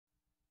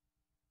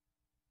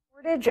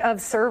Shortage of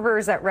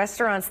servers at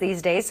restaurants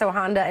these days, so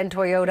Honda and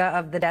Toyota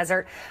of the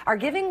Desert are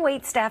giving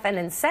wait staff an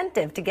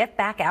incentive to get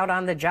back out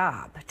on the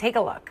job. Take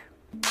a look.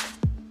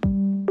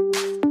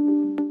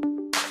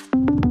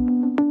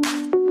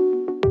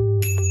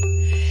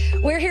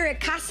 We're here at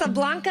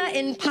Casablanca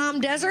in Palm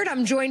Desert.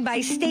 I'm joined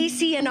by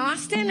Stacy and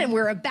Austin, and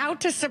we're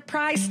about to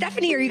surprise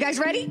Stephanie. Are you guys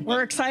ready?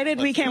 We're excited.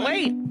 We can't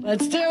wait.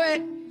 Let's do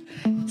it.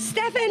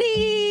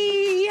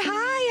 Stephanie,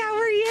 hi, how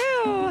are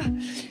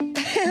you?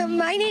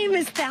 My name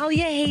is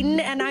Thalia Hayden,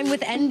 and I'm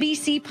with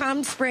NBC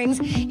Palm Springs.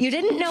 You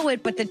didn't know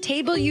it, but the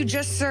table you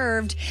just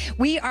served,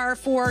 we are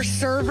for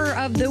Server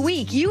of the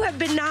Week. You have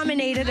been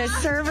nominated as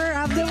Server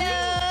of the Week.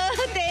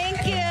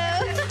 Thank you.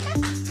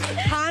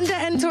 Honda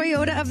and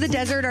Toyota of the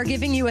Desert are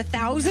giving you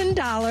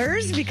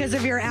 $1,000 because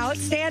of your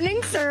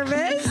outstanding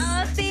service.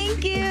 Oh,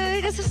 thank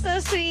you. This is so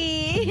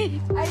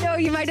sweet. I know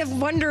you might have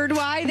wondered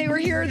why they were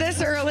here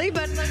this early,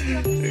 but what do you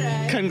have to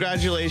say?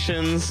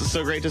 Congratulations.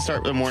 So great to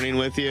start the morning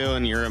with you,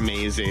 and you're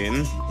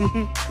amazing.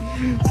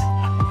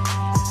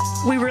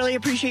 We really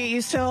appreciate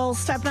you still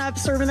stepping up,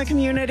 serving the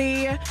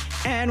community,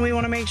 and we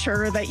want to make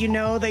sure that you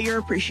know that you're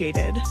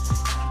appreciated.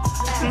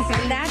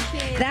 And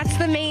that's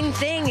the main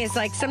thing, is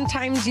like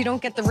sometimes you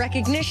don't get the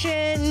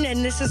recognition,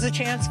 and this is a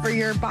chance for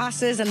your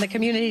bosses and the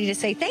community to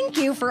say thank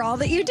you for all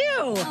that you do.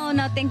 Oh,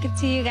 no, thank you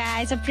to you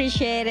guys.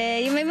 Appreciate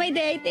it. You made my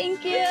day.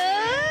 Thank you.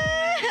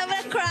 I'm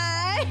going to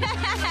cry.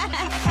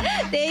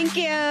 Thank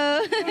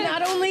you.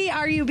 Not only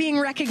are you being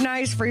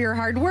recognized for your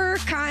hard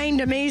work,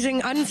 kind,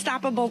 amazing,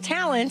 unstoppable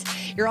talent,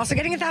 you're also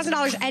getting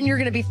 $1,000, and you're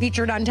going to be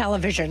featured on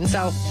television.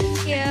 So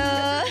Thank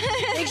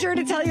you. make sure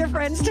to tell your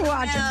friends to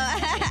watch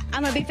it.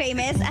 I'm going to be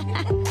famous. Do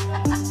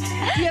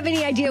you have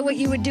any idea what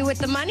you would do with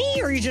the money,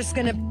 or are you just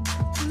going to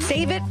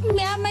save it?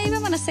 Yeah, maybe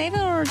I'm going to save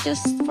it or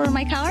just for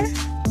my car.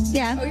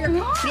 Yeah. Oh, your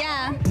car?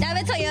 Yeah. I have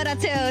a Toyota,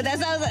 too.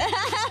 That's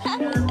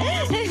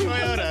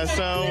Toyota,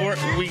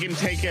 so we can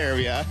take care of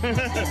you.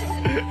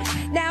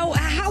 Now,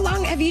 how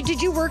long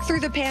did you work through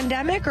the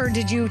pandemic, or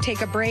did you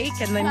take a break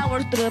and then? I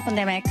worked through the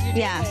pandemic.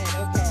 Yeah.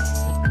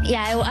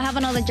 Yeah, I have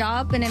another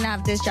job, and then I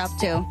have this job,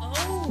 too.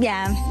 Oh.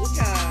 Yeah.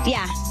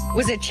 Yeah.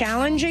 Was it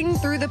challenging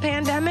through the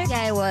pandemic?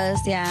 Yeah, it was,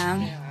 yeah.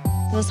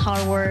 It was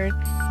hard work,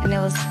 and it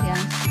was, yeah.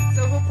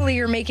 So hopefully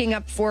you're making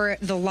up for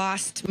the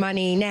lost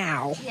money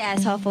now.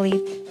 Yes,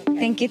 hopefully.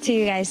 Thank you to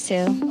you guys,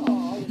 too.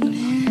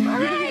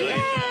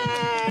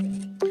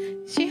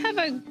 She have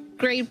a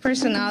great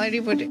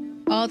personality with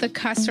all the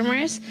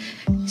customers.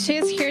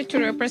 She's here to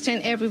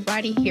represent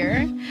everybody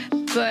here,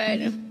 but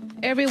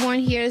everyone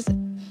here is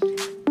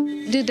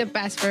do the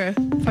best for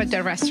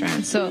the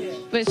restaurant. So,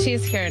 but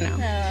she's here now.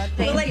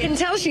 Well, I can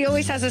tell she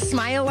always has a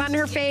smile on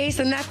her face,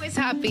 and that's She's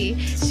happy.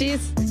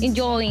 She's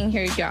enjoying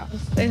her job.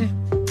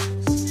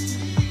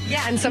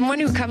 yeah. And someone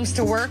who comes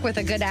to work with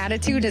a good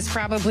attitude is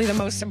probably the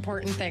most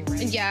important thing,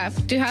 right? Yeah,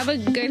 to have a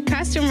good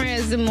customer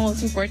is the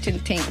most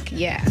important thing.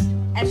 Yeah.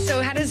 And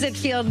so, how does it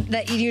feel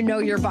that you know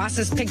your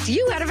bosses picked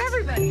you out of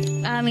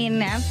everybody? I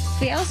mean, I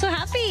feel so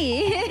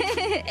happy.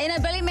 And I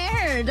barely met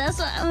her. That's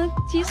what,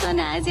 she's so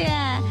nice,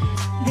 yeah.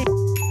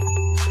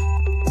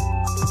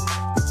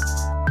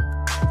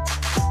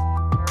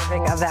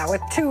 Of that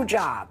with 2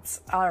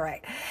 jobs. All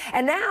right.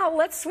 And now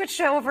let's switch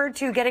over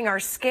to getting our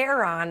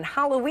scare on.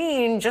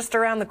 Halloween just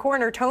around the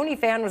corner. Tony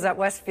Fan was at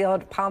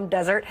Westfield Palm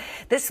Desert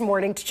this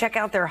morning to check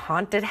out their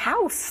haunted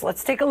house.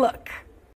 Let's take a look.